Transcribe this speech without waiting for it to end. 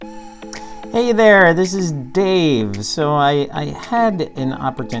Hey there, this is Dave. So I had an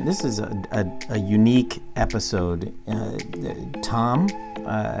opportunity. This is a unique episode. Tom,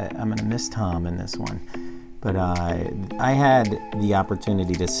 I'm going to miss Tom in this one. But I had the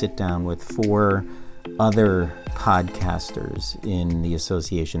opportunity to sit down with four other podcasters in the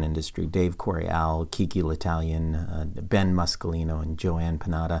association industry: Dave Coryell, Kiki L'Italian, Ben Muscolino, and Joanne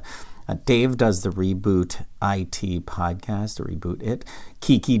Panada. Dave does the Reboot IT podcast, or Reboot It.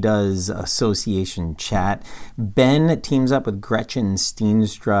 Kiki does Association Chat. Ben teams up with Gretchen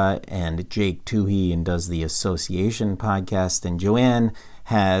Steenstra and Jake Toohey and does the Association podcast. And Joanne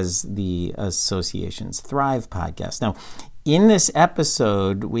has the Association's Thrive podcast. Now, in this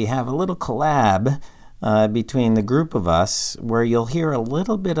episode, we have a little collab between the group of us where you'll hear a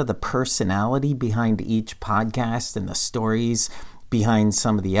little bit of the personality behind each podcast and the stories behind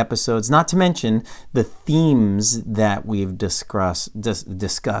some of the episodes, not to mention the themes that we've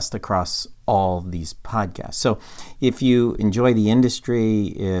discussed across all these podcasts. So if you enjoy the industry,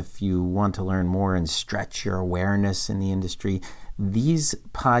 if you want to learn more and stretch your awareness in the industry, these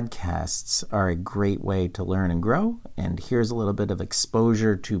podcasts are a great way to learn and grow. And here's a little bit of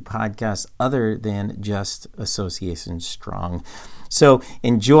exposure to podcasts other than just Association Strong. So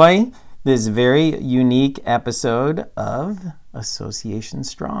enjoy this very unique episode of Association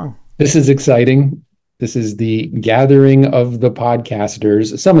Strong. This is exciting. This is the gathering of the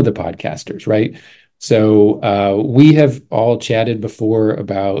podcasters, some of the podcasters, right? So we have all chatted before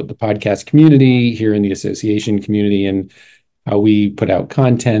about the podcast community here in the association community and how we put out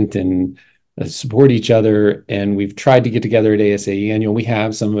content and support each other. And we've tried to get together at ASA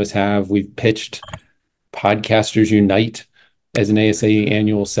Annual. Some of us have. We've pitched Podcasters Unite as an ASA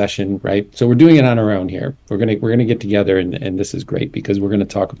annual session, right? So we're doing it on our own here. We're gonna get together, and this is great because we're gonna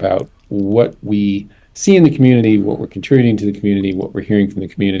talk about what we see in the community, what we're contributing to the community, what we're hearing from the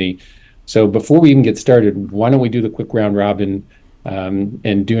community. So before we even get started, why don't we do the quick round robin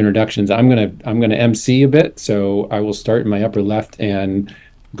and do introductions? I'm gonna MC a bit, so I will start in my upper left and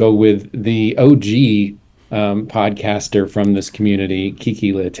go with the OG podcaster from this community,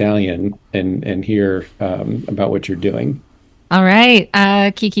 Kiki L'Italian, and hear about what you're doing. All right.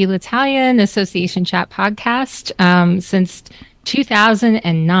 Kiki L'Italian, Association Chat podcast since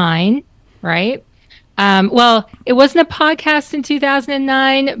 2009, right? Well, it wasn't a podcast in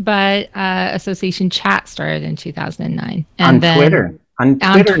 2009, but Association Chat started in 2009. And on Twitter. On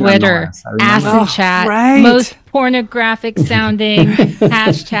Twitter. Acid Chat. Right. Most pornographic sounding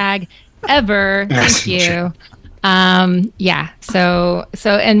hashtag ever. Thank you. Yeah. So,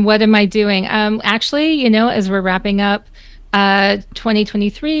 and what am I doing? Actually, as we're wrapping up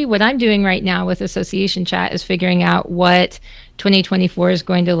 2023, what I'm doing right now with Association Chat is figuring out what 2024 is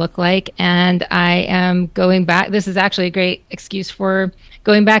going to look like. And I am going back. This is actually a great excuse for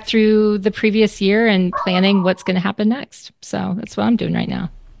going back through the previous year and planning what's going to happen next. So that's what I'm doing right now.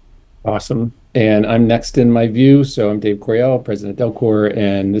 Awesome. And I'm next in my view. So I'm Dave Coryell, president of Delcor,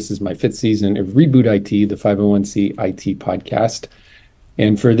 and this is my 5th season of Reboot IT, the 501c IT podcast.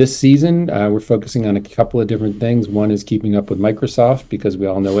 And for this season, we're focusing on a couple of different things. One is keeping up with Microsoft, because we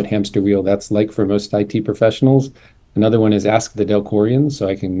all know what hamster wheel that's like for most IT professionals. Another one is Ask the Delcorians, so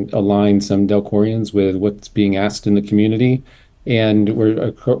I can align some Delcorians with what's being asked in the community. And we're,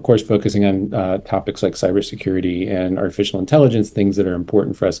 of course, focusing on topics like cybersecurity and artificial intelligence, things that are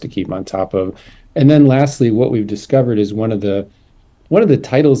important for us to keep on top of. And then lastly, what we've discovered is one of the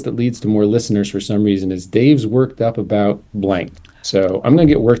titles that leads to more listeners for some reason is Dave's worked up about blank. So I'm going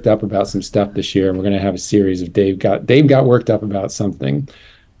to get worked up about some stuff this year, and we're going to have a series of Dave got worked up about something.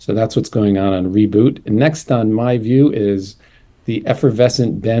 So that's what's going on Reboot. And next on my view is the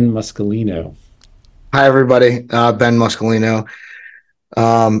effervescent Ben Muscolino. Hi, everybody. Ben Muscolino.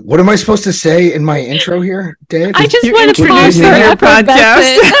 What am I supposed to say in my intro here, Dave? I just want to pause for your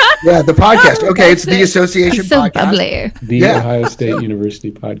podcast. Yeah, the podcast. Okay, it's the Association so podcast. Bubbly. The Ohio State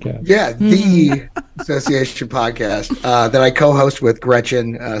University podcast. Yeah, the Association podcast that I co-host with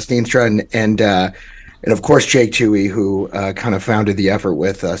Gretchen Steenstra and of course Jake Toohey, who kind of founded the effort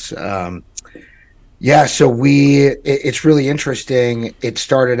with us. Yeah, so it's really interesting. It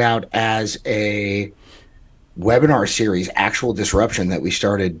started out as a webinar series, Actual Disruption, that we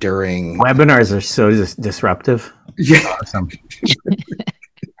started during... Webinars are so disruptive. Yeah. Awesome.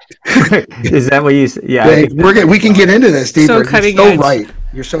 Is that what you said? Yeah. Dave, we can get into this, Steve. So cutting You're so edge. right.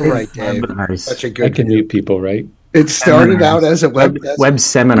 You're so right, Dave. Webinars. Such a I good... can meet people, right? It started out as a web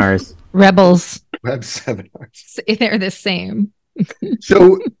seminars. Rebels. web seminars. They're the same.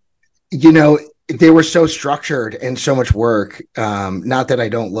 So, they were so structured and so much work. Not that I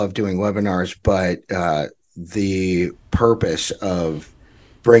don't love doing webinars, but the purpose of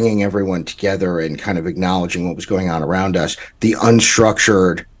bringing everyone together and kind of acknowledging what was going on around us. The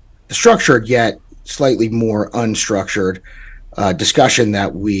structured yet slightly more unstructured discussion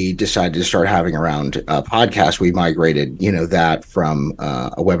that we decided to start having around podcasts. We migrated, that from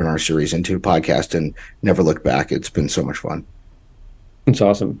a webinar series into a podcast and never looked back. It's been so much fun. It's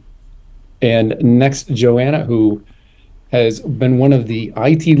awesome. And next, Joanna, who has been one of the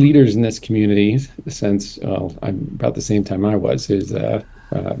IT leaders in this community since about the same time I was, is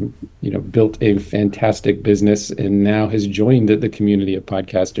built a fantastic business and now has joined the community of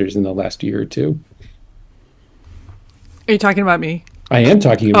podcasters in the last year or two. Are you talking about me? I am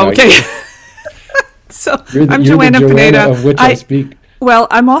talking about you. So I'm Joanna Pineda, of which I speak. Well,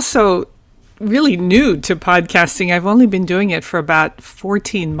 I'm also really new to podcasting. I've only been doing it for about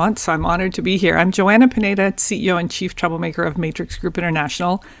 14 months. So I'm honored to be here. I'm Joanna Pineda, CEO and Chief Troublemaker of Matrix Group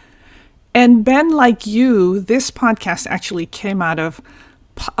International. And Ben, like you, this podcast actually came out of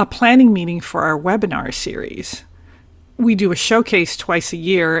a planning meeting for our webinar series. We do a showcase twice a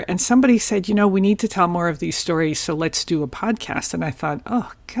year, and somebody said, we need to tell more of these stories, so let's do a podcast. And I thought,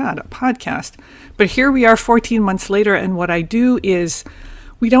 oh, God, a podcast. But here we are 14 months later, and what I do is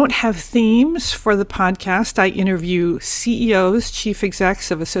we don't have themes for the podcast. I interview CEOs, chief execs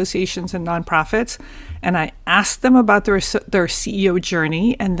of associations and nonprofits, and I ask them about their CEO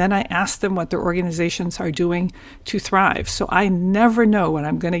journey, and then I ask them what their organizations are doing to thrive. So I never know what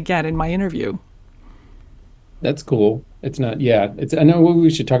I'm going to get in my interview. That's cool. It's not, I know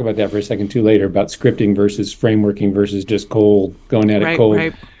we should talk about that for a second too later, about scripting versus frameworking versus just going at it cold.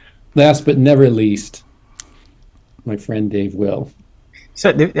 Right. Last but never least, my friend Dave Will.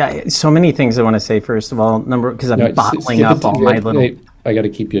 So many things I want to say. First of all, because I'm bottling up all my little. Hey, I got to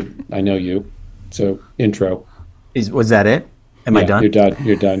keep you. I know you. So intro. Was that it? Am I done?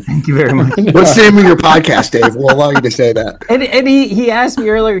 You're done. Thank you very much. What's the name of your podcast, Dave? We'll allow you to say that. And he asked me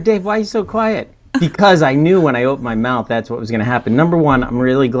earlier, Dave, why are you so quiet? Because I knew when I opened my mouth, that's what was going to happen. Number one, I'm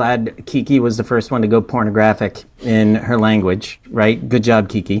really glad Kiki was the first one to go pornographic in her language, right? Good job,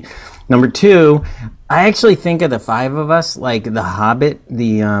 Kiki. Number two, I actually think of the five of us like the Hobbit,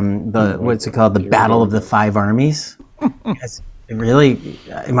 the what's it called? The Battle of the Five Armies. Really?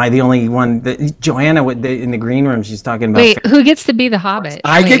 Am I the only one? Joanna in the green room, she's talking about. Wait, who gets to be the Hobbit?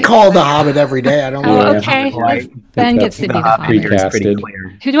 I get called the Hobbit every day. I don't know. Oh, okay. Ben gets to be the Hobbit. Pretty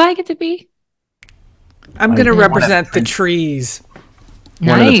clear. Who do I get to be? I'm going to represent the trees.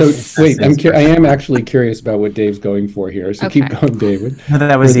 Nice. So, wait, I am actually curious about what Dave's going for here. So keep going, David. No,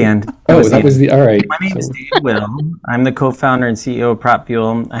 that was the end. All right. My name is Dave Will. I'm the co-founder and CEO of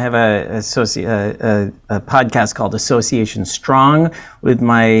PropFuel. I have a podcast called Association Strong with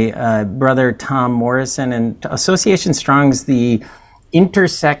my brother Tom Morrison. And Association Strong is the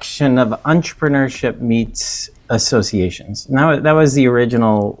intersection of entrepreneurship meets associations. Now that was the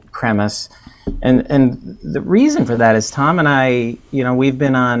original premise. And the reason for that is Tom and I, we've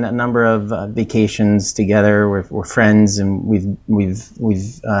been on a number of vacations together. We're friends, and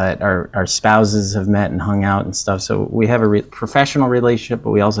our spouses have met and hung out and stuff. So we have a professional relationship, but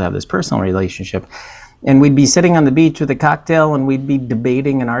we also have this personal relationship. And we'd be sitting on the beach with a cocktail, and we'd be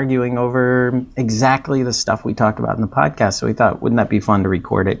debating and arguing over exactly the stuff we talk about in the podcast. So we thought, wouldn't that be fun to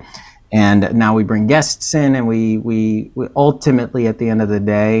record it? And now we bring guests in, and we ultimately, at the end of the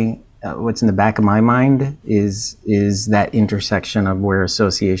day, what's in the back of my mind is that intersection of where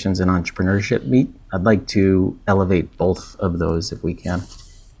associations and entrepreneurship meet. I'd like to elevate both of those if we can.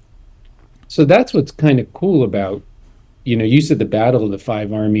 So that's what's kind of cool about, you said the Battle of the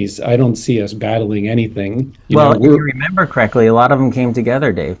Five Armies. I don't see us battling anything. If you remember correctly, a lot of them came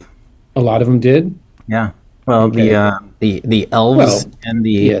together, Dave. A lot of them did? Yeah. Well, okay. the elves and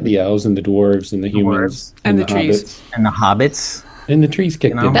the elves and the dwarves and the humans and the trees hobbits. And the hobbits. And the trees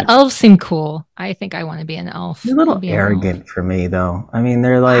kicked in. The elves seem cool. I think I want to be an elf. They're a little arrogant for me, though. I mean,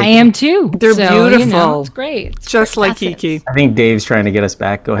 they're like... I am too. They're beautiful. It's great. It's just like Kiki. I think Dave's trying to get us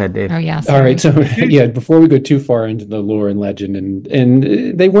back. Go ahead, Dave. Oh, yeah. All right. So, before we go too far into the lore and legend,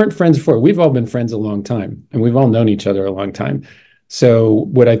 and they weren't friends before. We've all been friends a long time, and we've all known each other a long time. So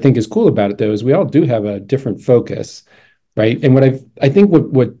what I think is cool about it, though, is we all do have a different focus, right? And I think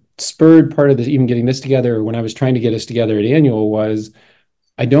what spurred part of this, even getting this together, when I was trying to get us together at Annual, was...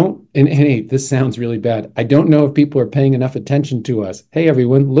 and hey, this sounds really bad. I don't know if people are paying enough attention to us. Hey,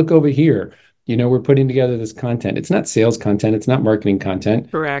 everyone, look over here. We're putting together this content. It's not sales content. It's not marketing content.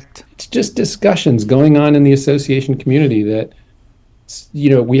 Correct. It's just discussions going on in the association community that,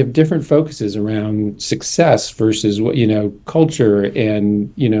 we have different focuses around success versus culture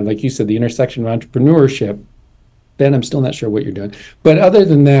and, like you said, the intersection of entrepreneurship. Ben, I'm still not sure what you're doing. But other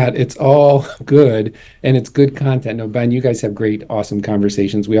than that, it's all good and it's good content. No, Ben, you guys have great, awesome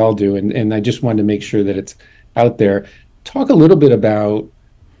conversations. We all do. And I just wanted to make sure that it's out there. Talk a little bit about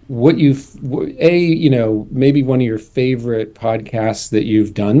what maybe one of your favorite podcasts that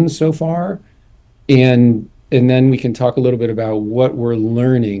you've done so far. And then we can talk a little bit about what we're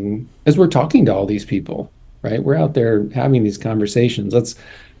learning as we're talking to all these people, right? We're out there having these conversations. Let's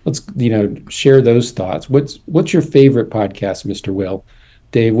share those thoughts. What's your favorite podcast, Mr. Will?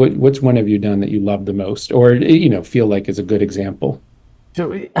 Dave, what's one have you done that you love the most, or feel like is a good example?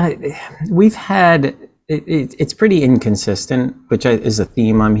 So we've had it's pretty inconsistent, which is a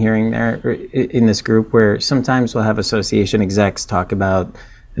theme I'm hearing there in this group, where sometimes we'll have association execs talk about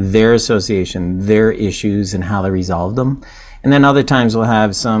their association, their issues, and how they resolve them. And then other times we'll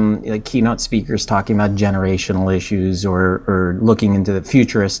have some keynote speakers talking about generational issues or looking into the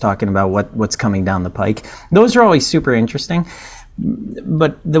futurists talking about what's coming down the pike. Those are always super interesting.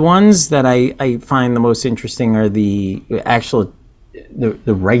 But the ones that I find the most interesting are the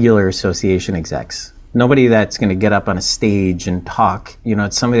regular association execs. Nobody that's going to get up on a stage and talk.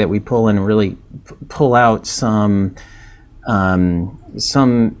 It's somebody that we pull in and really pull out some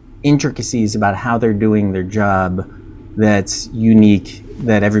intricacies about how they're doing their job that's unique,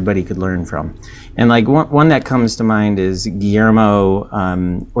 that everybody could learn from. And one that comes to mind is Guillermo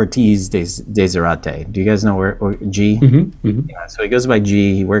Ortiz de Zarate. Do you guys know or G? Mm-hmm, mm-hmm. Yeah, so he goes by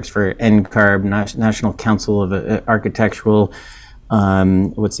G. He works for NCARB, National Council of Architectural,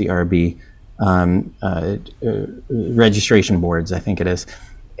 what's the RB? Registration boards, I think it is.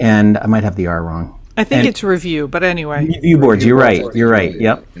 And I might have the R wrong. I think it's review, but anyway. Review boards, you're right.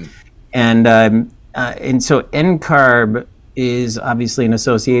 Yep. And so NCARB is obviously an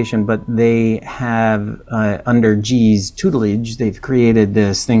association, but they have, under G's tutelage, they've created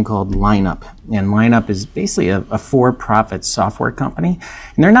this thing called Lineup. And Lineup is basically a for-profit software company.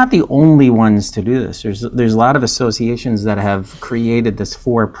 And they're not the only ones to do this. There's a lot of associations that have created this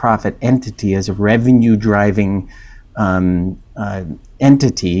for-profit entity as a revenue-driving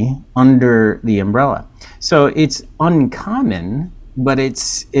entity under the umbrella. So it's uncommon, but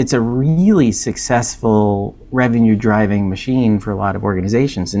it's a really successful revenue driving machine for a lot of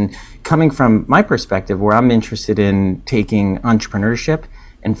organizations. And coming from my perspective, where I'm interested in taking entrepreneurship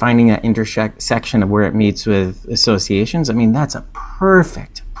and finding that intersection of where it meets with associations, I mean, that's a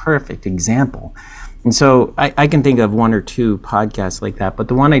perfect example. And so I can think of one or two podcasts like that, but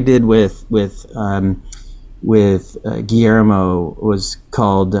the one I did with Guillermo was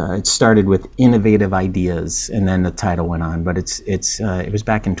called, it started with Innovative Ideas, and then the title went on, but it was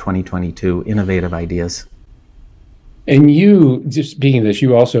back in 2022, Innovative Ideas. And you, just speaking of this,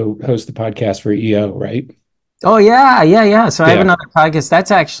 you also host the podcast for EO, right? Oh yeah. So I have another podcast.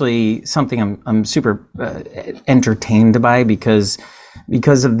 That's actually something I'm super entertained by because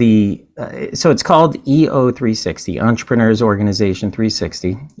of the so it's called EO360, Entrepreneurs Organization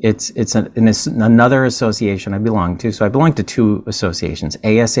 360. It's another association I belong to. So I belong to two associations,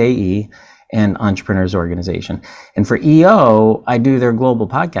 ASAE and Entrepreneurs Organization. And for EO, I do their global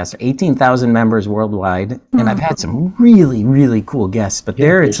podcast, 18,000 members worldwide. And I've had some really, really cool guests, but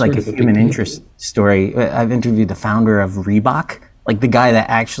there it's like a human interest story. I've interviewed the founder of Reebok, like the guy that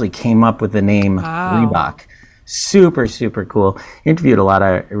actually came up with the name Reebok. Super, super cool. Interviewed a lot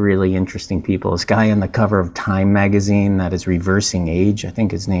of really interesting people. This guy on the cover of Time magazine that is reversing age. I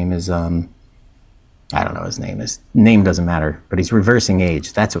think his name is, I don't know his name. His name doesn't matter, but he's reversing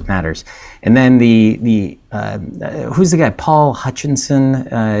age. That's what matters. And then who's the guy? Paul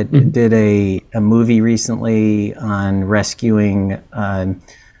Hutchinson did a movie recently on rescuing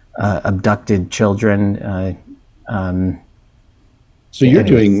abducted children. So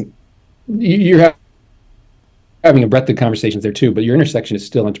you're having a breadth of conversations there too, but your intersection is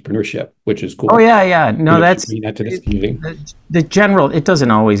still entrepreneurship, which is cool. Oh yeah. No, that's that to this community. The general. It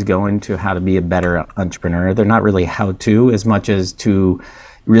doesn't always go into how to be a better entrepreneur. They're not really how to, as much as to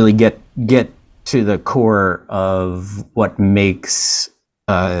really get to the core of what makes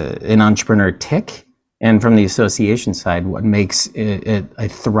an entrepreneur tick, and from the association side, what makes it a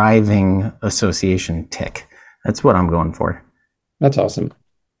thriving association tick. That's what I'm going for. That's awesome.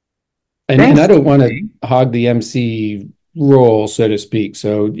 And I don't want to hog the MC role, so to speak.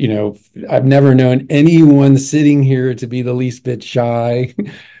 So, I've never known anyone sitting here to be the least bit shy.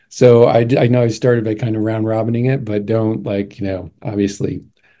 So I know I started by kind of round robining it, but don't obviously.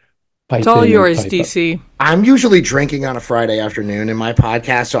 It's all yours, DC. I'm usually drinking on a Friday afternoon in my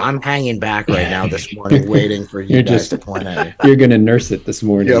podcast, so I'm hanging back right now this morning, waiting for you guys to point at it. You're going to nurse it this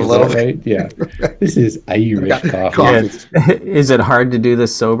morning, right? Yeah. This is Irish coffee. Is it hard to do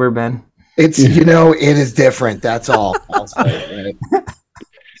this sober, Ben? It's, it is different. That's all I'll say, right?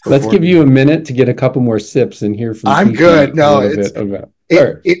 Let's give you a minute to get a couple more sips and hear from I'm Kiki good. No, a little bit about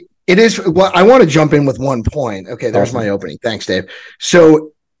it is. Well, I want to jump in with one point. Okay, there's Awesome. my opening. Thanks, Dave.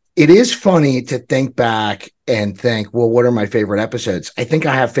 So it is funny to think back and think, well, what are my favorite episodes? I think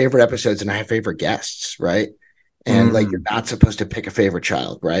I have favorite episodes and I have favorite guests, right? And like, you're not supposed to pick a favorite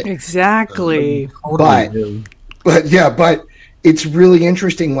child, right? Exactly. But it's really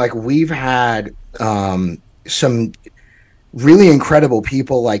interesting. Like, we've had some really incredible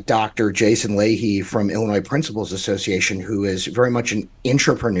people like Dr. Jason Leahy from Illinois Principals Association, who is very much an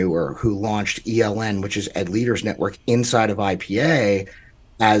intrapreneur who launched ELN, which is Ed Leaders Network, inside of IPA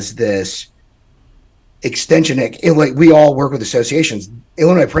as this extension. Like, we all work with associations.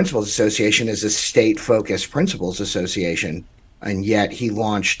 Illinois Principals Association is a state-focused principals association, and yet he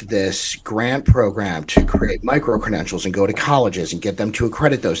launched this grant program to create micro-credentials and go to colleges and get them to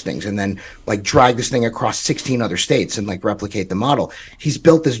accredit those things, and then like drag this thing across 16 other states and like replicate the model. He's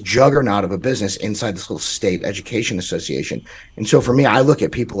built this juggernaut of a business inside this little state education association. And so for me, I look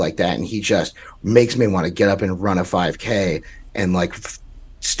at people like that and he just makes me want to get up and run a 5K and like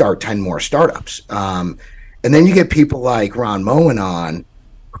start 10 more startups. And then you get people like Ron Moen on,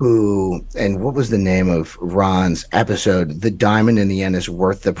 who, and what was the name of Ron's episode? The diamond in the end is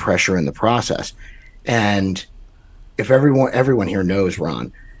worth the pressure in the process. And if everyone here knows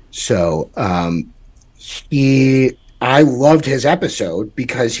Ron, so I loved his episode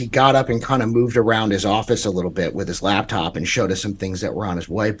because he got up and kind of moved around his office a little bit with his laptop and showed us some things that were on his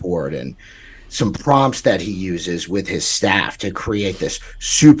whiteboard and some prompts that he uses with his staff to create this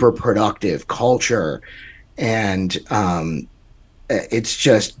super productive culture. And it's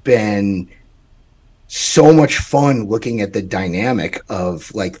just been so much fun looking at the dynamic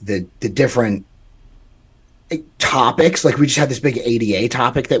of like the different topics. Like, we just had this big ADA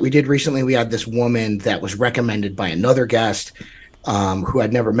topic that we did recently. We had this woman that was recommended by another guest who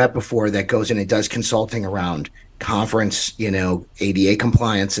I'd never met before, that goes in and does consulting around conference, ADA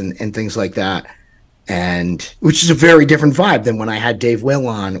compliance and things like that. And which is a very different vibe than when I had Dave Will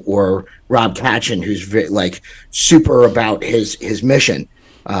on or Rob Katchen, who's like super about his mission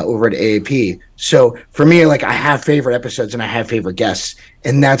over at AAP. So for me, like, I have favorite episodes and I have favorite guests,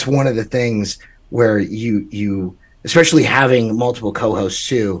 and that's one of the things where you especially having multiple co-hosts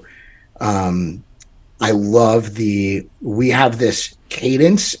too. I love we have this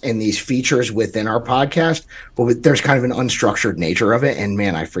cadence and these features within our podcast, but there's kind of an unstructured nature of it, and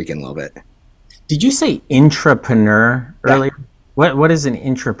man, I freaking love it. Did you say intrapreneur earlier? Yeah. What is an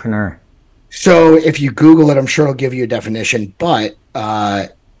intrapreneur? So if you Google it, I'm sure it'll give you a definition. But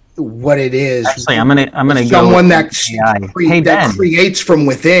what it is, actually, I'm gonna go someone that creates from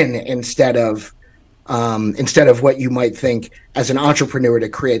within instead of what you might think as an entrepreneur to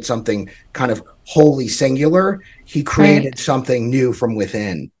create something kind of wholly singular. He created something new from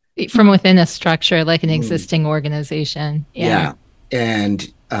within a structure, like an existing organization. Yeah.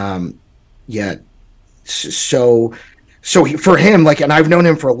 And so for him, like, and I've known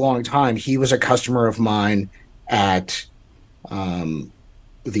him for a long time. He was a customer of mine at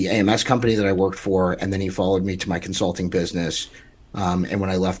the AMS company that I worked for, and then he followed me to my consulting business. And when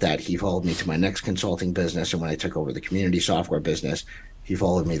I left that, he followed me to my next consulting business. And when I took over the community software business, he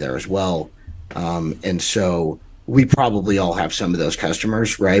followed me there as well. And so we probably all have some of those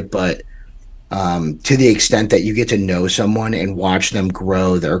customers, right? But to the extent that you get to know someone and watch them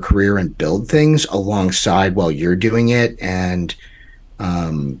grow their career and build things alongside while you're doing it, and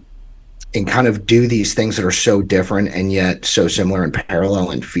kind of do these things that are so different and yet so similar and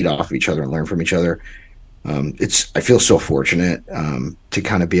parallel and feed off each other and learn from each other. I feel so fortunate to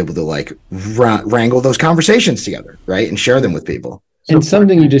kind of be able to like wrangle those conversations together, right, and share them with people. And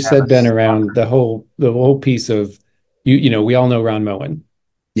something you just said, Ben, around the whole piece of we all know Ron Moen.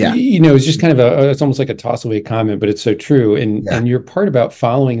 Yeah. It's just kind of it's almost like a toss away comment, but it's so true. And your part about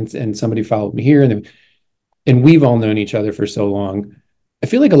following, and somebody followed me here, and we've all known each other for so long. I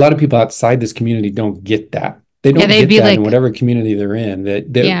feel like a lot of people outside this community don't get that. They don't get that in whatever community they're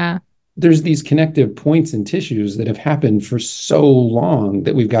in. There's these connective points and tissues that have happened for so long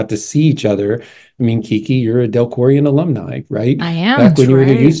that we've got to see each other. I mean, Kiki, you're a Delcorian alumni, right? I am. Back when you were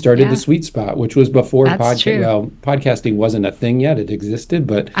here, you started the Sweet Spot, which was before podcasting. Well, podcasting wasn't a thing yet; it existed,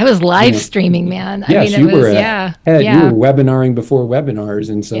 but I was live streaming, man. Yes, you were ahead. You were webinaring before webinars,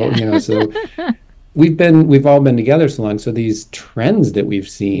 and so so we've all been together so long. So these trends that we've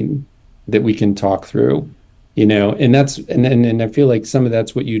seen that we can talk through. And that's and I feel like some of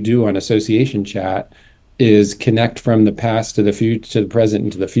that's what you do on Association Chat, is connect from the past to the future, to the present,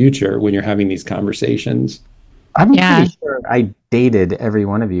 and to the future when you're having these conversations. I'm Yeah. pretty sure I dated every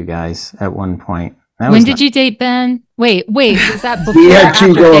one of you guys at one point. When did you date Ben? Wait, was that before? We or had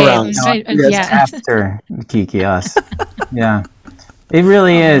two after go-arounds. Dave? Yes. Yeah. after Kiki us. Yeah, it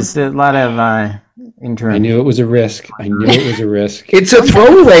really is a lot of intern. I knew it was a risk. It's a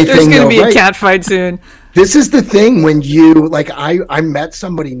throwaway There's thing, going to though, be a right? cat fight soon. This is the thing when you like I met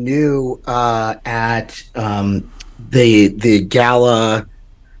somebody new at the gala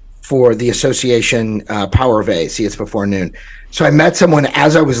for the association Power of A. See, it's before noon. So I met someone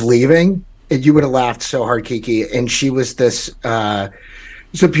as I was leaving, and you would have laughed so hard, Kiki. And she was this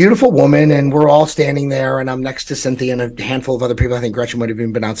it's a beautiful woman, and we're all standing there, and I'm next to Cynthia and a handful of other people. I think Gretchen might have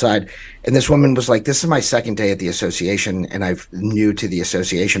even been outside. And this woman was like, "This is my second day at the association, and I'm new to the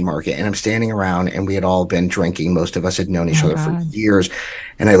association market." And I'm standing around, and we had all been drinking. Most of us had known each other for years.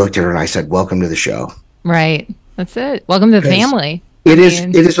 And I looked at her and I said, "Welcome to the show." Right. That's it. Welcome to the family. It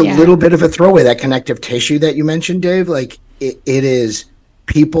is a little bit of a throwaway, that connective tissue that you mentioned, Dave. Like it is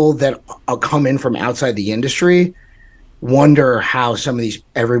people that come in from outside the industry wonder how some of these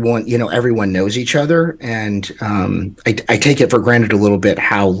everyone knows each other, and I take it for granted a little bit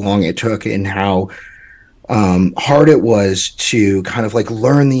how long it took and how hard it was to kind of like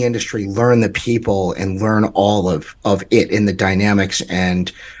learn the industry, learn the people, and learn all of it in the dynamics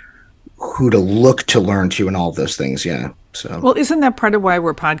and who to look to learn to and all of those things. Yeah. So well, isn't that part of why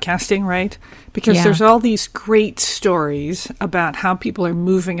we're podcasting, right? Because there's all these great stories about how people are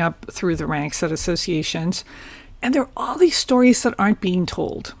moving up through the ranks at associations. And there are all these stories that aren't being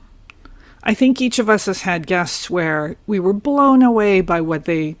told. I think each of us has had guests where we were blown away by what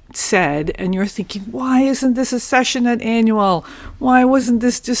they said, and you're thinking, why isn't this a session at annual? Why wasn't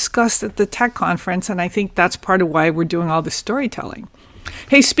this discussed at the tech conference? And I think that's part of why we're doing all this storytelling.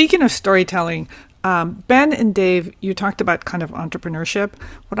 Hey, speaking of storytelling, Ben and Dave, you talked about kind of entrepreneurship.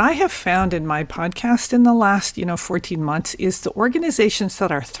 What I have found in my podcast in the last, 14 months is the organizations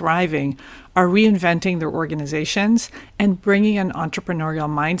that are thriving are reinventing their organizations and bringing an entrepreneurial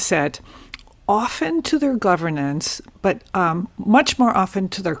mindset, often to their governance, but much more often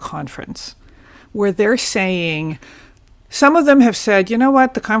to their conference, where they're saying, some of them have said, you know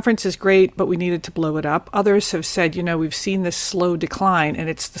what, the conference is great, but we needed to blow it up. Others have said, we've seen this slow decline, and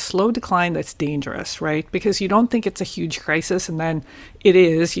it's the slow decline that's dangerous, right? Because you don't think it's a huge crisis, and then it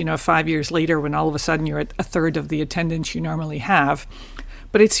is, 5 years later when all of a sudden you're at a third of the attendance you normally have.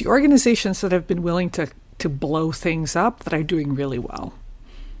 But it's the organizations that have been willing to blow things up that are doing really well.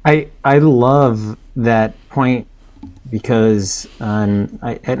 I love that point because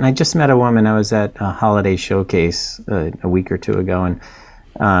I just met a woman. I was at a holiday showcase a week or two ago, and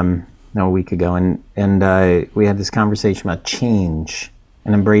a week ago, and we had this conversation about change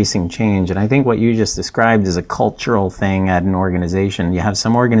and embracing change. And I think what you just described is a cultural thing at an organization. You have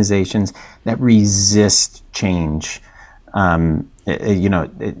some organizations that resist change.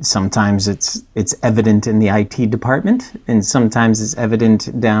 Sometimes it's evident in the IT department, and sometimes it's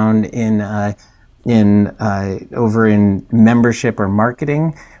evident down over in membership or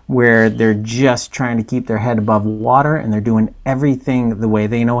marketing, where they're just trying to keep their head above water and they're doing everything the way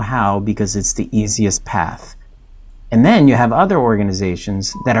they know how because it's the easiest path. And then you have other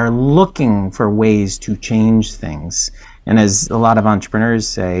organizations that are looking for ways to change things. And as a lot of entrepreneurs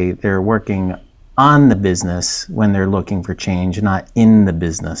say, they're working on the business when they're looking for change, not in the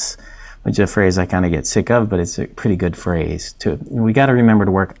business, which is a phrase I kind of get sick of, but it's a pretty good phrase too. We got to remember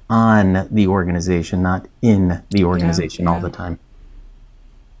to work on the organization, not in the organization all the time.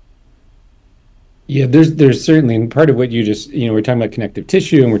 Yeah, there's certainly, and part of what you just, we're talking about connective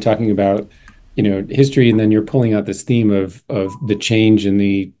tissue, and we're talking about, history, and then you're pulling out this theme of the change and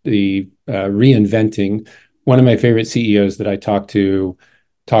the reinventing. One of my favorite CEOs that I talked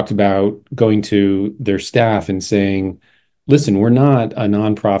about going to their staff and saying, listen, we're not a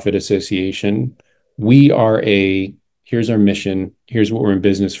nonprofit association. We are here's our mission, here's what we're in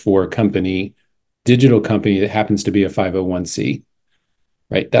business for, digital company that happens to be a 501c,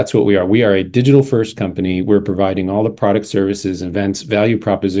 right? That's what we are. We are a digital first company. We're providing all the product, services, events, value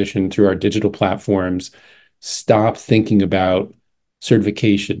proposition through our digital platforms. Stop thinking about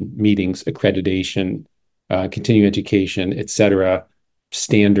certification, meetings, accreditation, continuing education, et cetera,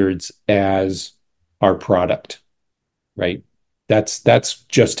 standards as our product, right? That's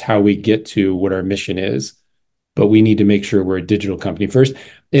just how we get to what our mission is. But we need to make sure we're a digital company first.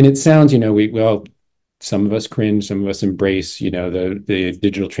 And it sounds, some of us cringe, some of us embrace, the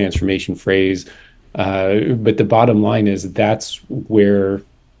digital transformation phrase. But the bottom line is that's where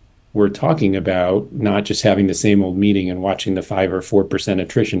we're talking about not just having the same old meeting and watching the 5 or 4%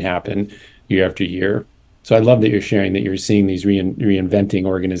 attrition happen year after year. So I love that you're sharing that you're seeing these reinventing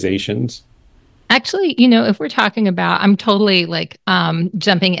organizations. Actually, you know, if we're talking about, I'm totally like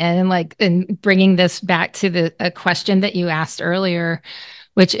jumping in and like and bringing this back to a question that you asked earlier,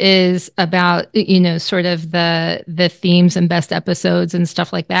 which is about, you know, sort of the themes and best episodes and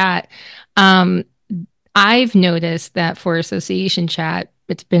stuff like that. Um, I've noticed that for association chat,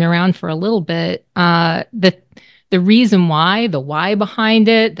 it's been around for a little bit. The reason why, the why behind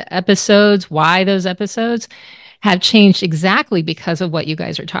it, the episodes, why those episodes have changed exactly because of what you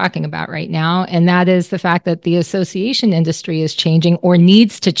guys are talking about right now. And that is the fact that the association industry is changing or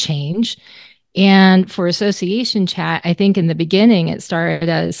needs to change. And for association chat, I think in the beginning it started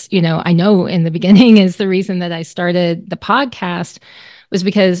as, you know, I know in the beginning is the reason that I started the podcast was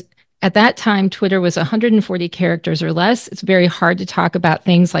because at that time, Twitter was 140 characters or less. It's very hard to talk about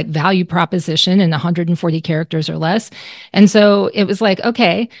things like value proposition in 140 characters or less. And so it was like,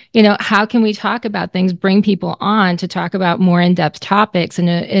 okay, you know, how can we talk about things, bring people on to talk about more in-depth topics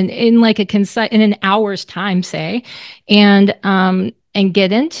in like a concise, in an hour's time, say, and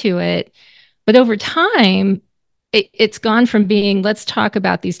get into it. But over time, it's gone from being, let's talk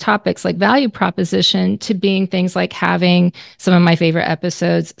about these topics like value proposition to being things like having some of my favorite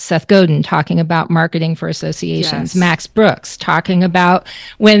episodes, Seth Godin talking about marketing for associations, Yes. Max Brooks talking about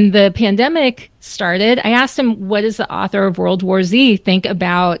when the pandemic started. I asked him, what does the author of World War Z think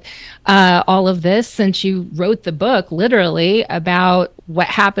about all of this, since you wrote the book literally about what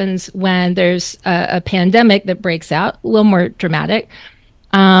happens when there's a pandemic that breaks out, a little more dramatic.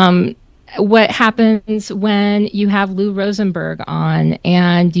 What happens when you have Lou Rosenberg on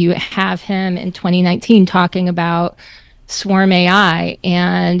and you have him in 2019 talking about swarm AI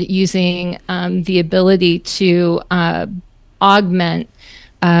and using the ability to augment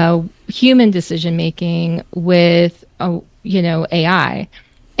human decision making with you know, AI.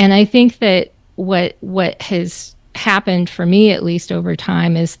 And I think that what has happened for me, at least over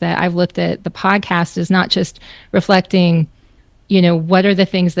time, is that I've looked at the podcast as not just reflecting, you know, what are the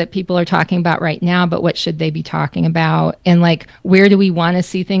things that people are talking about right now, but what should they be talking about? And like, where do we want to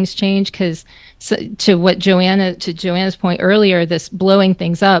see things change? Because to Joanna's point earlier, this blowing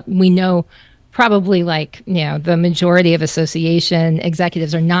things up, we know probably like, you know, the majority of association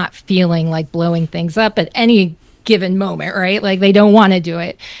executives are not feeling like blowing things up at any given moment, right? Like they don't want to do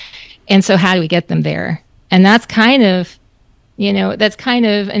it. And so how do we get them there? And that's kind of, you know,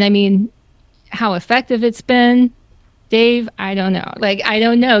 and I mean, how effective it's been, Dave, I don't know. Like, I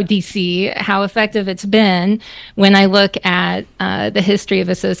don't know, DC, how effective it's been when I look at the history of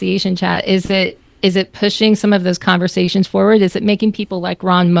association chat. Is it pushing some of those conversations forward? Is it making people like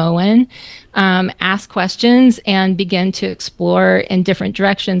Ron Moen ask questions and begin to explore in different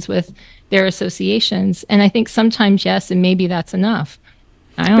directions with their associations? And I think sometimes yes, and maybe that's enough.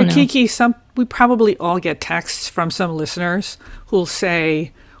 I don't know. But Kiki, we probably all get texts from some listeners who'll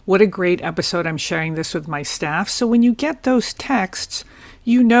say, what a great episode. I'm sharing this with my staff. So when you get those texts,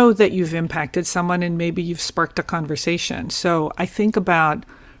 you know that you've impacted someone and maybe you've sparked a conversation. So I think about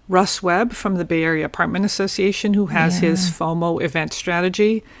Russ Webb from the Bay Area Apartment Association, who has his FOMO event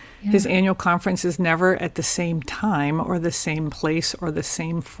strategy. Yeah. His annual conference is never at the same time or the same place or the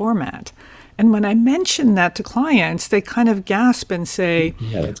same format. And when I mention that to clients, they kind of gasp and say,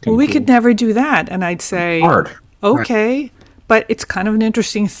 well, we could never do that. And I'd say, okay. Right. But it's kind of an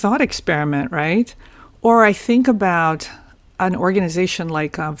interesting thought experiment, right? Or I think about an organization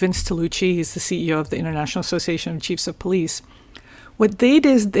like Vince Tellucci, he's the CEO of the International Association of Chiefs of Police. What they did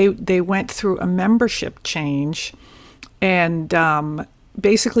is they went through a membership change. And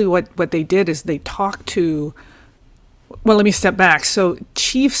basically what they did is they talked to, well, let me step back. So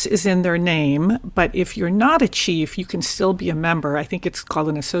chiefs is in their name, but if you're not a chief, you can still be a member. I think it's called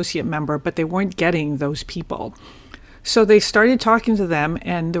an associate member, but they weren't getting those people. So they started talking to them,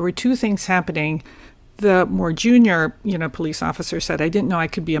 and there were two things happening. The more junior, police officer said, I didn't know I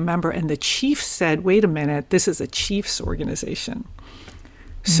could be a member. And the chief said, wait a minute, this is a chief's organization.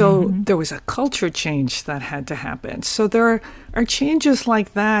 So there was a culture change that had to happen. So there are changes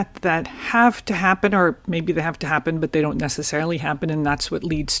like that have to happen, or maybe they have to happen, but they don't necessarily happen. And that's what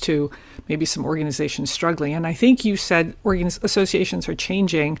leads to maybe some organizations struggling. And I think you said associations are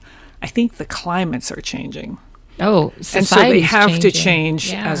changing. I think the climates are changing. Oh, and so they have to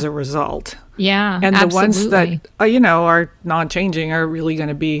change as a result. Yeah, and the absolutely. ones that are not changing are really going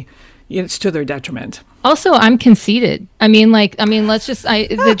to be, it's to their detriment. Also, I'm conceited.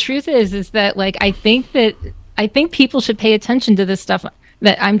 The truth is that I think people should pay attention to this stuff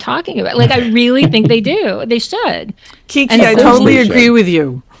that I'm talking about. Like, I really think they do. They should. Kiki, I totally agree with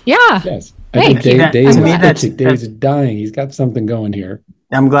you. Yeah. Yes. I think Dave's dying. He's got something going here.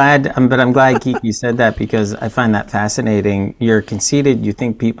 I'm glad, but I'm glad Keith, you said that because I find that fascinating. You're conceited. You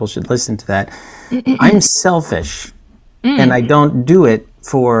think people should listen to that. I'm selfish, and I don't do it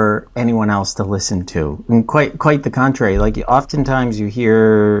for anyone else to listen to. And quite the contrary. Like oftentimes you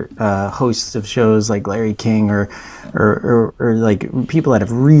hear hosts of shows like Larry King or like people that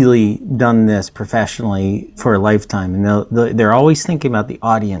have really done this professionally for a lifetime, and they're always thinking about the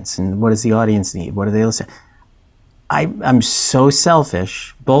audience and what does the audience need? What do they listen? I'm so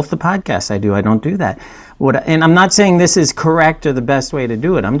selfish. Both the podcasts I don't do that. And I'm not saying this is correct or the best way to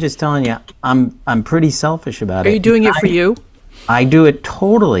do it. I'm just telling you, I'm pretty selfish about it. Are you doing it for you? I do it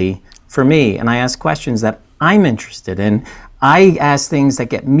totally for me, and I ask questions that I'm interested in. I ask things that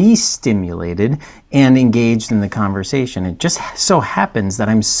get me stimulated and engaged in the conversation. It just so happens that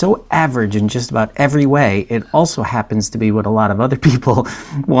I'm so average in just about every way. It also happens to be what a lot of other people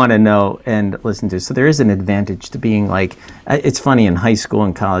want to know and listen to. So there is an advantage to being like, it's funny, in high school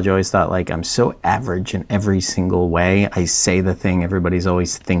and college, I always thought like I'm so average in every single way. I say the thing everybody's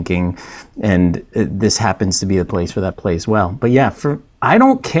always thinking, and this happens to be the place where that plays well. But yeah, I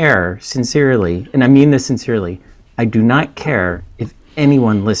don't care sincerely, and I mean this sincerely, I do not care if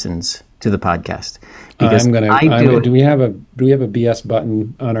anyone listens to the podcast because do we have a BS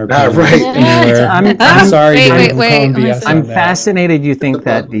button on our right. I'm sorry. Wait. I'm fascinated you think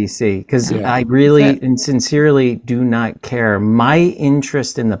that, DC, because I really and sincerely do not care. My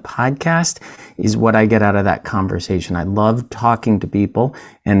interest in the podcast is what I get out of that conversation. I love talking to people,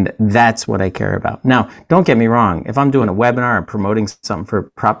 and that's what I care about. Now, don't get me wrong. If I'm doing a webinar and promoting something for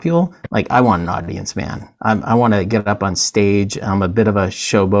PropFuel, like I want an audience, man. I want to get up on stage. I'm a bit of a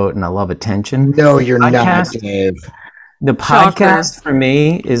showboat, and I love attention. No, you're not, Dave. The podcast for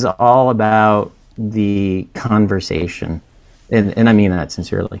me is all about the conversation, and I mean that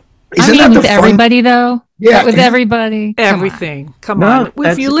sincerely. With everybody, though. Yeah, with everybody. Everything. Come on.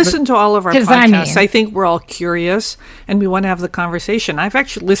 If you listen to all of our podcasts, I think we're all curious and we want to have the conversation. I've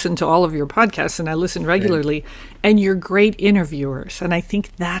actually listened to all of your podcasts, and I listen regularly, and you're great interviewers. And I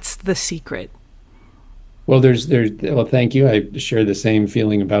think that's the secret. Well, well, thank you. I share the same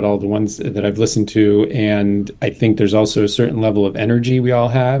feeling about all the ones that I've listened to. And I think there's also a certain level of energy we all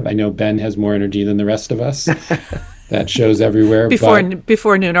have. I know Ben has more energy than the rest of us. That shows everywhere.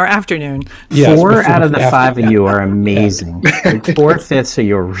 Before noon or afternoon. Yes, 4 out of the 5 of you are amazing. Like 4/5 of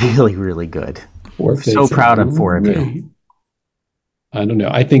you are really, really good. So proud of 4 of you. I don't know.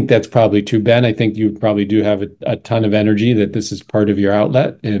 I think that's probably true, Ben. I think you probably do have a ton of energy, that this is part of your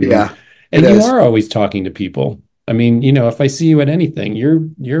outlet. And you are always talking to people. I mean, if I see you at anything,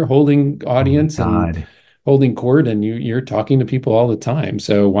 you're holding audience and holding court, and you're talking to people all the time.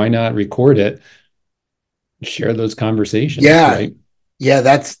 So why not record it? Share those conversations. Right? Yeah,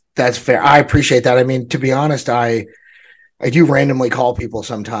 that's fair. I appreciate that. I mean, to be honest, I do randomly call people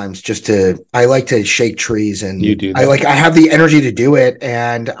sometimes I like to shake trees, and you do that. I have the energy to do it,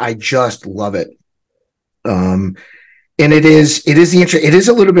 and I just love it. And it is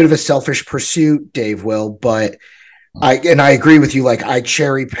a little bit of a selfish pursuit, Dave Will, but I agree with you. Like I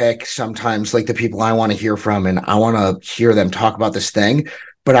cherry pick sometimes like the people I want to hear from, and I want to hear them talk about this thing.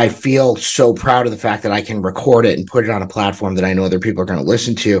 But I feel so proud of the fact that I can record it and put it on a platform that I know other people are going to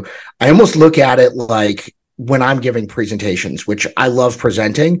listen to. I almost look at it like when I'm giving presentations, which I love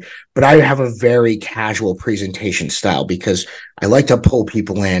presenting, but I have a very casual presentation style because I like to pull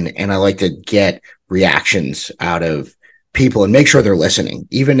people in and I like to get reactions out of people and make sure they're listening,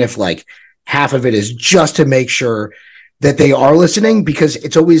 even if like half of it is just to make sure that they are listening, because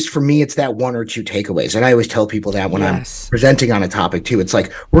it's always, for me, it's that 1 or 2 takeaways. And I always tell people that when I'm presenting on a topic too, it's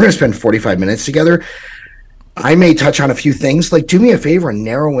like, we're going to spend 45 minutes together. I may touch on a few things, like do me a favor and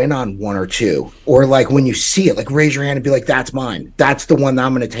narrow in on 1 or 2, or like when you see it, like raise your hand and be like, that's mine. That's the one that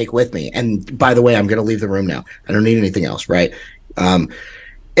I'm going to take with me. And by the way, I'm going to leave the room now. I don't need anything else. Right.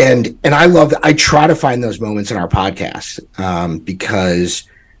 And I love that. I try to find those moments in our podcast because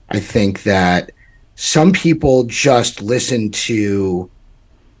I think that some people just listen to,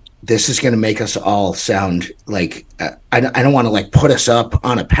 this is going to make us all sound like, I don't want to like put us up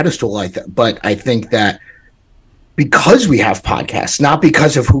on a pedestal like that, but I think that because we have podcasts, not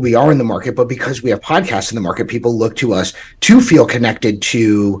because of who we are in the market, but because we have podcasts in the market, people look to us to feel connected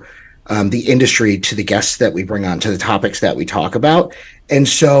to the industry, to the guests that we bring on, to the topics that we talk about. And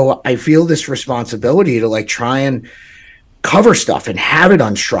so I feel this responsibility to like try and cover stuff and have it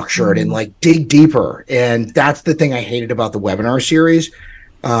unstructured and like dig deeper. And that's the thing I hated about the webinar series.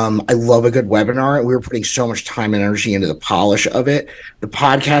 I love a good webinar. We were putting so much time and energy into the polish of it. The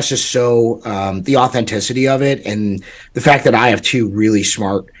podcast is so the authenticity of it, and the fact that I have 2 really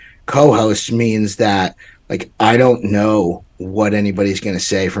smart co-hosts means that like I don't know what anybody's going to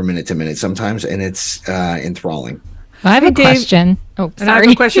say from minute to minute sometimes, and it's enthralling. I have Hey, a Dave. question. Oh, And I have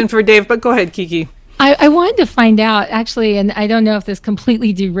sorry. a question for Dave, but go ahead, Kiki. I wanted to find out actually, and I don't know if this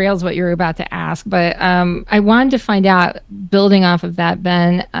completely derails what you're about to ask, but I wanted to find out, building off of that,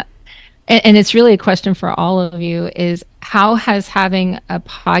 Ben, and it's really a question for all of you, is how has having a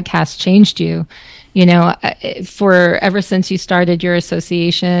podcast changed you? You know, for ever since you started your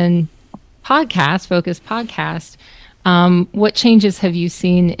association podcast, focused podcast, what changes have you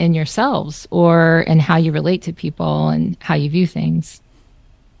seen in yourselves or in how you relate to people and how you view things?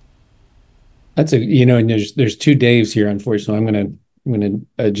 That's and there's two Daves here, unfortunately. I'm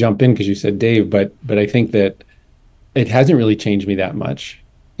gonna jump in because you said Dave, but I think that it hasn't really changed me that much.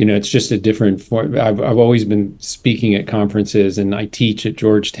 It's just a different form. I've always been speaking at conferences, and I teach at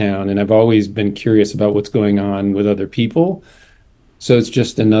Georgetown, and I've always been curious about what's going on with other people. So it's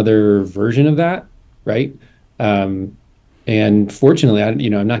just another version of that, right? And fortunately,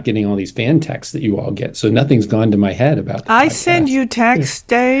 I'm not getting all these fan texts that you all get, so nothing's gone to my head about the I podcast. send you texts,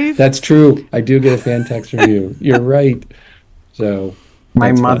 Dave. That's true. I do get a fan text from you. You're right. So My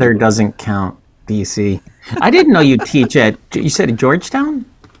that's mother funny. doesn't count, DC. I didn't know you teach you said at Georgetown?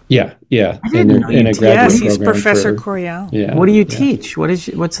 Yeah. I didn't know you In a did. graduate Yes, he's program Professor for- Coriel. Yeah. What do you yeah. teach?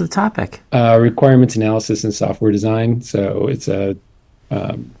 What's the topic? Requirements analysis and software design. So it's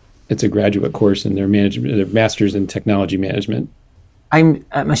a graduate course in their master's in technology management. I'm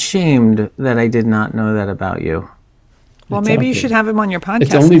ashamed that I did not know that about you. Well, It's maybe out you there. should have him on your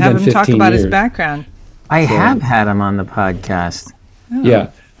podcast only and have been him talk 15 about his years. background. I have had him on the podcast.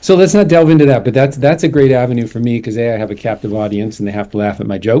 Yeah. So let's not delve into that, but that's a great avenue for me because I have a captive audience and they have to laugh at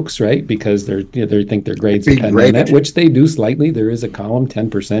my jokes, right? Because they think their grades Being depend on that, graded. which they do slightly. There is a column,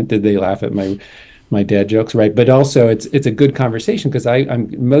 10%. Did they laugh at my dad jokes, right? But also it's a good conversation because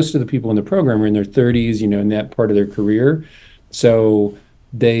I'm most of the people in the program are in their 30s, in that part of their career. So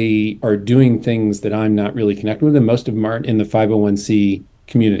they are doing things that I'm not really connected with, and most of them aren't in the 501c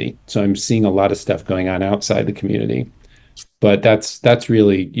community. So I'm seeing a lot of stuff going on outside the community. But that's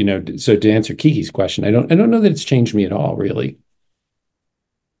really, so to answer Kiki's question, I don't know that it's changed me at all, really.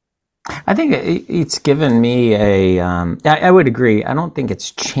 I think it's given me I would agree. I don't think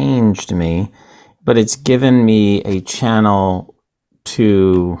it's changed me, but it's given me a channel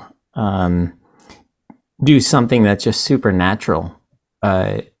to do something that's just supernatural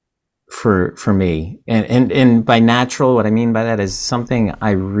for me. And by natural, what I mean by that is something I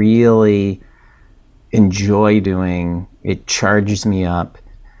really enjoy doing. It charges me up,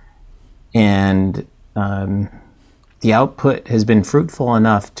 and the output has been fruitful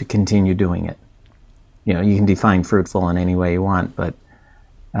enough to continue doing it. You can define fruitful in any way you want, but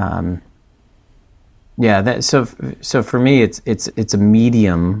so for me it's a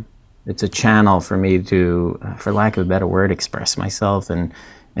medium, it's a channel for me to, for lack of a better word, express myself and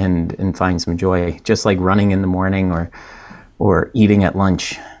find some joy, just like running in the morning or eating at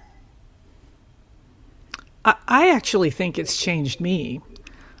lunch. I actually think it's changed me.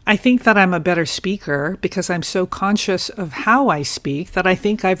 I think that I'm a better speaker because I'm so conscious of how I speak that I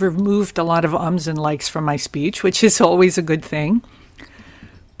think I've removed a lot of ums and likes from my speech, which is always a good thing.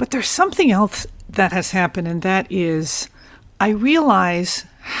 But there's something else that has happened, and that is I realize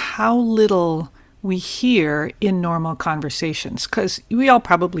how little we hear in normal conversations, because we all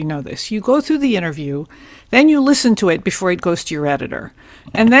probably know this. You go through the interview, then you listen to it before it goes to your editor,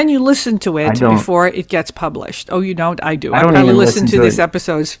 and then you listen to it before it gets published. Oh, you don't? I do. I don't probably even listen to these it.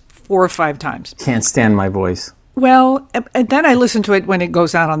 episodes 4 or 5 times. Can't stand my voice. Well, and then I listen to it when it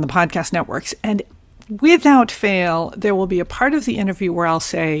goes out on the podcast networks, and without fail, there will be a part of the interview where I'll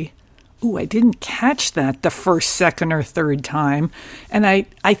say, ooh, I didn't catch that the first, second, or third time. And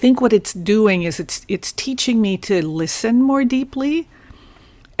I think what it's doing is it's teaching me to listen more deeply.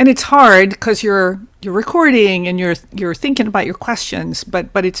 And it's hard because you're recording and you're thinking about your questions, but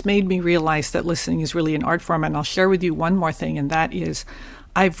it's made me realize that listening is really an art form. And I'll share with you one more thing, and that is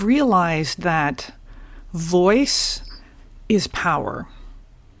I've realized that voice is power.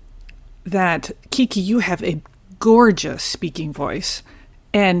 That, Kiki, you have a gorgeous speaking voice.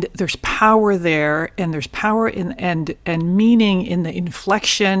 And there's power there, and there's power in and meaning in the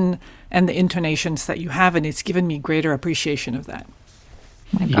inflection and the intonations that you have, and it's given me greater appreciation of that.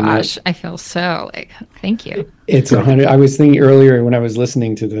 My gosh, I feel so thank you. It's 100. I was thinking earlier when I was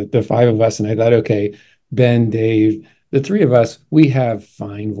listening to the 5 of us, and I thought, okay, Ben, Dave, the 3 of us, we have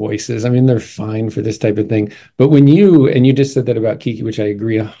fine voices. I mean, they're fine for this type of thing. But when you just said that about Kiki, which I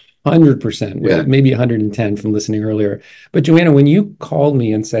agree 100%, Yeah. maybe 110 from listening earlier. But Joanna, when you called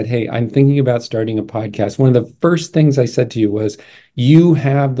me and said, "Hey, I'm thinking about starting a podcast," one of the first things I said to you was, "You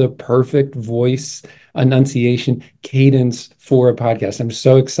have the perfect voice, enunciation, cadence for a podcast." I'm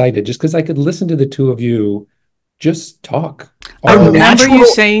so excited just because I could listen to the two of you just talk. I Her remember you natural-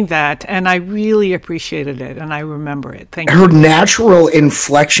 saying that, and I really appreciated it, and I remember it. Thank Her you. natural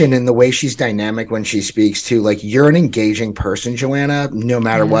inflection in the way she's dynamic when she speaks too. Like, you're an engaging person, Joanna, no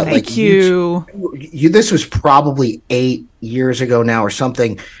matter what. Thank Like you. This was probably 8 years ago now or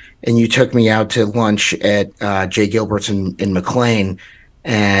something, and you took me out to lunch at Jay Gilbert's in McLean,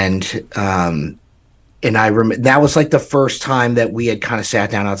 and I remember that was like the first time that we had kind of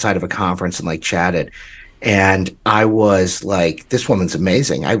sat down outside of a conference and like chatted. And I was like, this woman's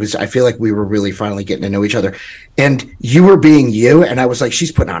amazing. I feel like we were really finally getting to know each other. And you were being you. And I was like,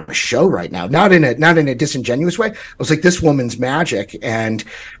 she's putting on a show right now. Not in a disingenuous way. I was like, this woman's magic. And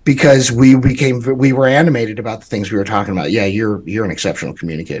because we were animated about the things we were talking about. Yeah, you're an exceptional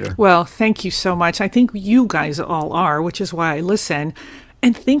communicator. Well, thank you so much. I think you guys all are, which is why I listen.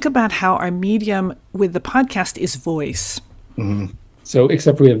 And think about how our medium with the podcast is voice. Mm-hmm. So,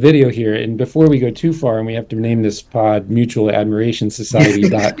 except we have video here, and before we go too far, and we have to name this pod Mutual Admiration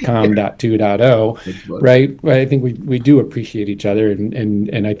Society.com.2.0, right? I think we do appreciate each other,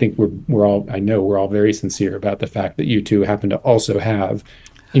 and I think we're all very sincere about the fact that you two happen to also have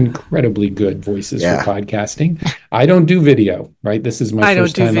incredibly good voices for podcasting. I don't do video, right? This is my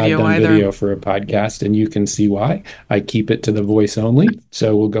first time I've done video for a podcast, and you can see why. I keep it to the voice only,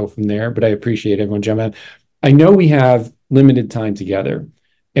 so we'll go from there. But I appreciate everyone jumping in. I know we have limited time together,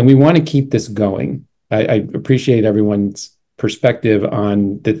 and we want to keep this going. I appreciate everyone's perspective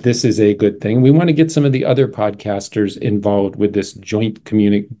on that this is a good thing. We want to get some of the other podcasters involved with this joint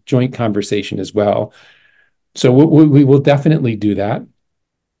conversation as well. So we will definitely do that.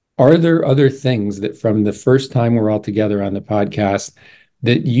 Are there other things that from the first time we're all together on the podcast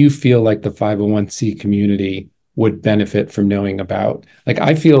that you feel like the 501c community would benefit from knowing about? Like,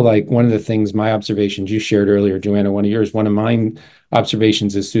 I feel like one of the things, my observations you shared earlier, Joanna, one of yours, one of mine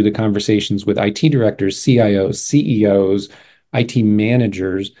observations is through the conversations with IT directors, CIOs, CEOs, IT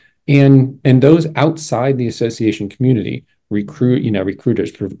managers, and those outside the association community,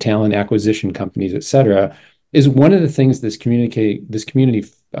 recruiters, talent acquisition companies, et cetera, is one of the things this community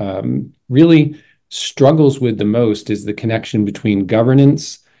really struggles with the most is the connection between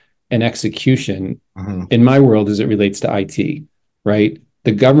governance and execution in my world as it relates to IT, right?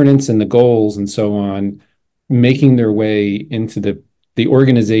 The governance and the goals and so on, making their way into the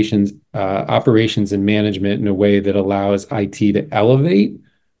organization's operations and management in a way that allows IT to elevate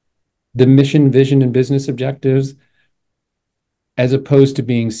the mission, vision, and business objectives, as opposed to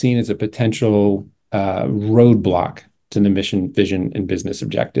being seen as a potential roadblock to the mission, vision, and business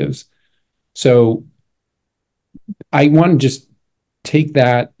objectives. So I want to just take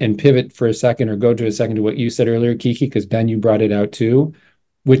that and pivot for a second, or go to a second to what you said earlier, Kiki, because Ben, you brought it out too,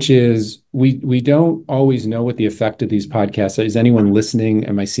 which is we don't always know what the effect of these podcasts are. Is anyone listening?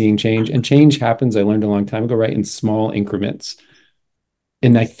 Am I seeing change? And change happens, I learned a long time ago, right, in small increments.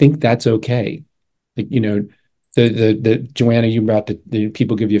 And I think that's okay. Like, the Joanna, you brought the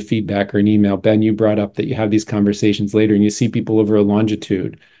people give you feedback or an email. Ben, you brought up that you have these conversations later and you see people over a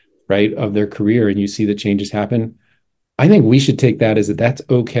longitude, right, of their career, and you see the changes happen. I think we should take that as that's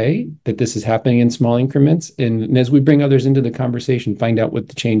okay, that this is happening in small increments. And as we bring others into the conversation, find out what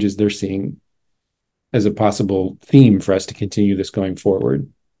the changes they're seeing as a possible theme for us to continue this going forward.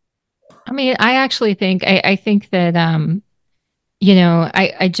 I mean, I actually think, I think that,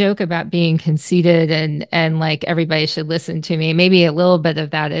 I joke about being conceited and like everybody should listen to me. Maybe a little bit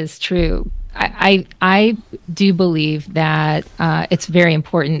of that is true. I do believe that it's very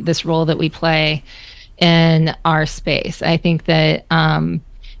important, this role that we play in our space. I think that,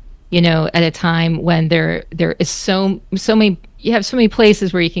 at a time when there is so many, you have so many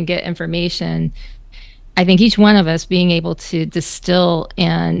places where you can get information. I think each one of us being able to distill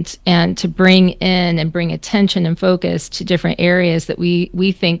and to bring in and bring attention and focus to different areas that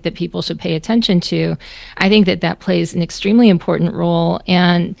we think that people should pay attention to, I think that plays an extremely important role.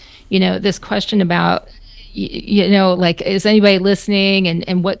 And, this question about, like, is anybody listening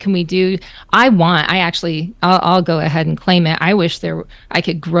and what can we do? I'll go ahead and claim it. I wish I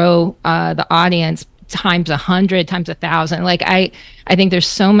could grow the audience times 100, times 1,000. Like, I think there's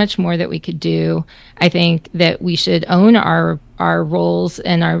so much more that we could do. I think that we should own our roles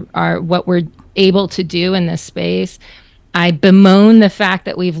and our what we're able to do in this space. I bemoan the fact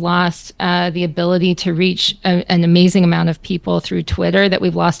that we've lost the ability to reach an amazing amount of people through Twitter, that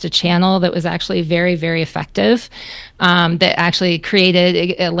we've lost a channel that was actually very, very effective, that actually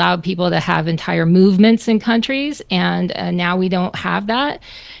it allowed people to have entire movements in countries. And now we don't have that.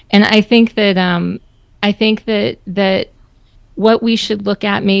 And I think that that what we should look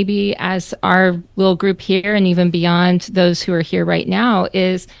at maybe as our little group here and even beyond those who are here right now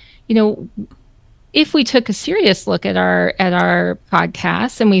is, if we took a serious look at our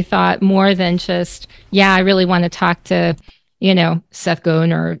podcasts and we thought more than just, I really want to talk to, Seth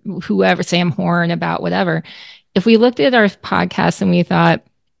Godin or whoever, Sam Horn, about whatever. If we looked at our podcasts and we thought,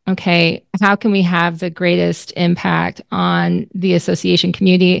 okay, how can we have the greatest impact on the association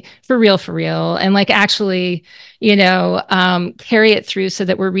community for real, and like actually, carry it through so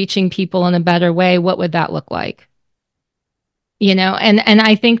that we're reaching people in a better way? What would that look like? And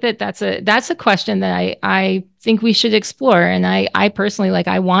I think that's a question that I think we should explore. And I personally,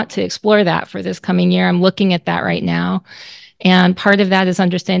 I want to explore that for this coming year. I'm looking at that right now. And part of that is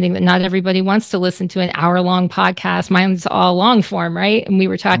understanding that not everybody wants to listen to an hour-long podcast. Mine's all long form, right? And we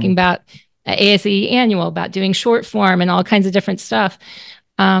were talking about ASE Annual, about doing short form and all kinds of different stuff.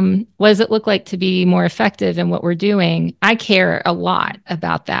 What does it look like to be more effective in what we're doing? I care a lot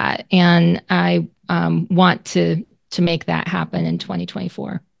about that. And I want to make that happen in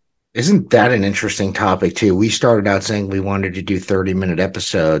 2024. Isn't that an interesting topic too? We started out saying we wanted to do 30-minute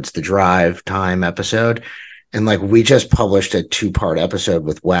episodes, the drive time episode. And we just published a 2-part episode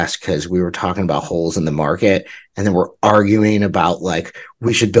with Wes because we were talking about holes in the market. And then we're arguing about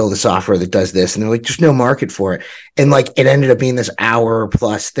we should build a software that does this. And they're like, there's no market for it. And it ended up being this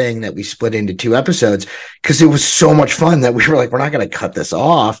hour-plus thing that we split into 2 episodes because it was so much fun that we were like, we're not going to cut this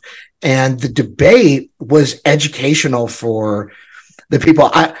off. And the debate was educational for the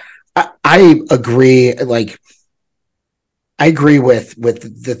people. I agree. I agree with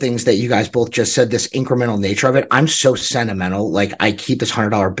the things that you guys both just said, this incremental nature of it. I'm so sentimental. I keep this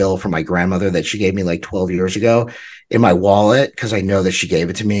 $100 bill from my grandmother that she gave me 12 years ago in my wallet because I know that she gave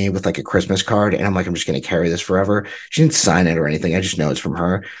it to me with a Christmas card. And I'm I'm just going to carry this forever. She didn't sign it or anything. I just know it's from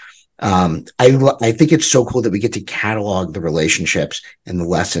her. I think it's so cool that we get to catalog the relationships and the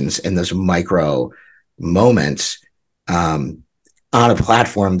lessons and those micro moments on a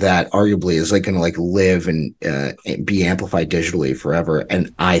platform that arguably is going to live and be amplified digitally forever.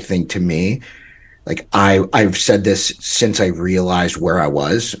 And I think, to me, I've said this since I realized where I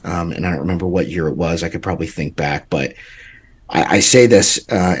was, and I don't remember what year it was. I could probably think back, but I say this,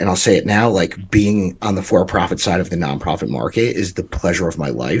 and I'll say it now, being on the for-profit side of the nonprofit market is the pleasure of my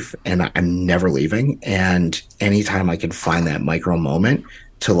life, and I'm never leaving. And anytime I can find that micro moment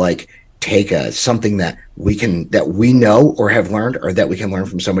to take something that we know or have learned or that we can learn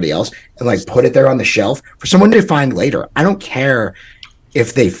from somebody else and put it there on the shelf for someone to find later. I don't care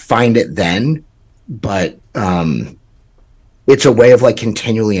if they find it then, but it's a way of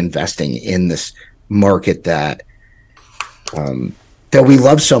continually investing in this market that we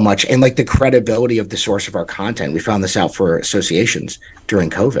love so much, and the credibility of the source of our content. We found this out for associations during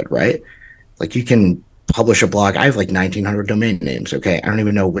COVID, right? You can publish a blog. I have 1,900 domain names. Okay. I don't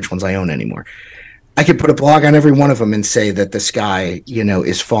even know which ones I own anymore. I could put a blog on every one of them and say that the sky,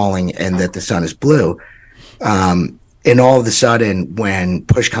 is falling and that the sun is blue. And all of a sudden, when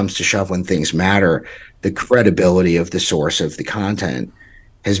push comes to shove, when things matter, the credibility of the source of the content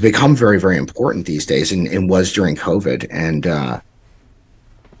has become very, very important these days, and was during COVID. And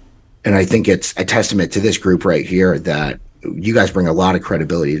I think it's a testament to this group right here that you guys bring a lot of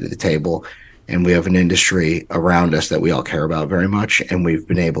credibility to the table. And we have an industry around us that we all care about very much. And we've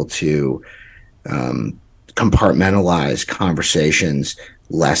been able to compartmentalize conversations,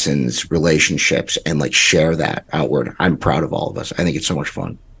 lessons, relationships, and share that outward. I'm proud of all of us. I think it's so much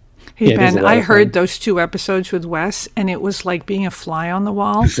fun. Hey, Ben, I heard those 2 episodes with Wes, and it was like being a fly on the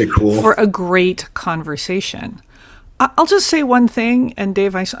wall for a great conversation. I'll just say one thing, and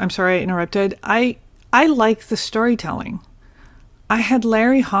Dave, I'm sorry I interrupted. I like the storytelling. I had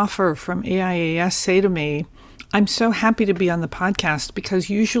Larry Hoffer from AIAS say to me, I'm so happy to be on the podcast because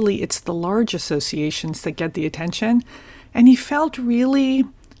usually it's the large associations that get the attention. And he felt really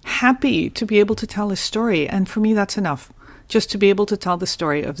happy to be able to tell his story. And for me, that's enough. Just to be able to tell the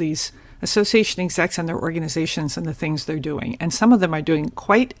story of these association execs and their organizations and the things they're doing. And some of them are doing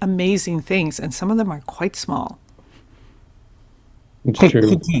quite amazing things, and some of them are quite small. It's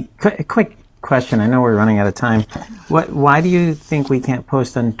true. Quick question. I know we're running out of time. Why do you think we can't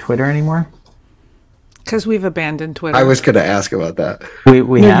post on Twitter anymore? Because we've abandoned Twitter. I was going to ask about that.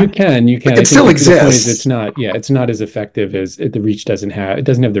 We have? You can. But it still exists. It's not as effective as the reach doesn't have. It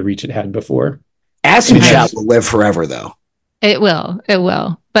doesn't have the reach it had before. Ask and Chat will live forever, though. It will.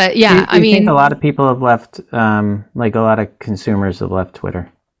 But Do yeah, you think a lot of people have left, like a lot of consumers have left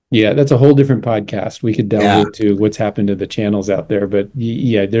Twitter? Yeah, that's a whole different podcast. We could delve Yeah. into what's happened to the channels out there, but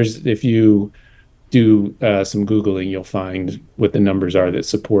yeah, if you do some Googling, you'll find what the numbers are that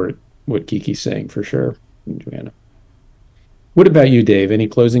support what Kiki's saying for sure, Joanna. What about you, Dave? Any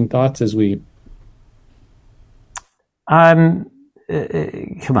closing thoughts as we? Come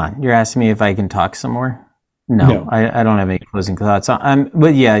on, you're asking me if I can talk some more? No. I don't have any closing thoughts.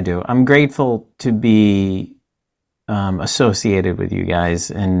 But yeah, I do. I'm grateful to be associated with you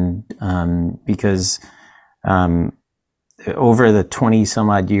guys, and because over the 20 some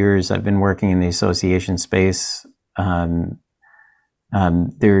odd years I've been working in the association space,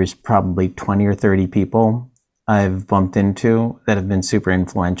 there's probably 20 or 30 people I've bumped into that have been super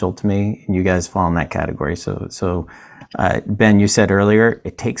influential to me, and you guys fall in that category. So Ben, you said earlier,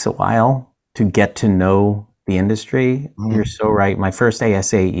 it takes a while to get to know the industry. You're so right. My first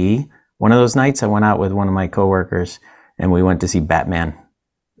ASAE, one of those nights I went out with one of my coworkers and we went to see Batman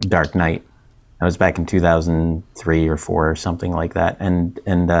Dark Knight. That was back in 2003 or 4 or something like that. And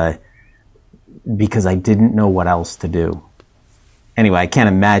because I didn't know what else to do. Anyway, I can't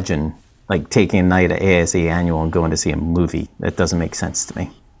imagine like taking a night at ASE Annual and going to see a movie. That doesn't make sense to me.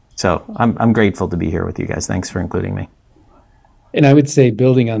 So I'm grateful to be here with you guys. Thanks for including me. And I would say,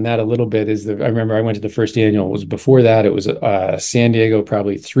 building on that a little bit, I remember I went to the first annual. It was before that. It was San Diego,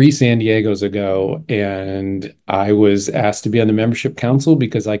 probably 3 San Diegos ago, and I was asked to be on the membership council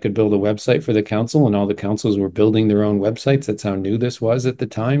because I could build a website for the council, and all the councils were building their own websites. That's how new this was at the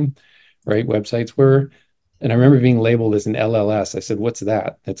time, right? Websites were. And I remember being labeled as an LLS. I said, "What's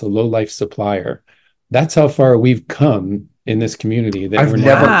that?" That's a low-life supplier. That's how far we've come in this community. That I've we're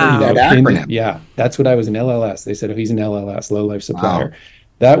never now, heard that acronym. Yeah, that's what I was, an LLS. They said, "Oh, he's an LLS, low-life supplier." Wow.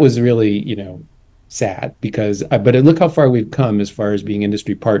 That was really, sad because, but look how far we've come as far as being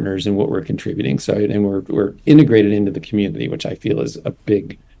industry partners and what we're contributing. So, and we're integrated into the community, which I feel is a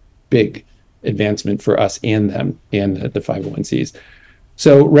big, big advancement for us and them and the 501Cs.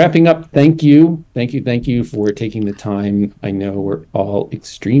 So wrapping up, thank you for taking the time. I know we're all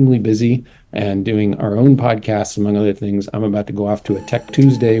extremely busy and doing our own podcasts, among other things. I'm about to go off to a Tech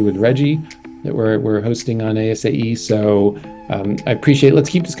Tuesday with Reggie that we're hosting on ASAE. So I appreciate it. Let's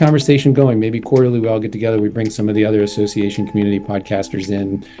keep this conversation going. Maybe quarterly we all get together, we bring some of the other association community podcasters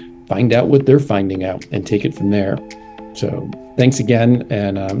in, find out what they're finding out, and take it from there. So thanks again,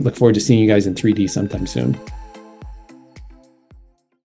 and look forward to seeing you guys in 3D sometime soon.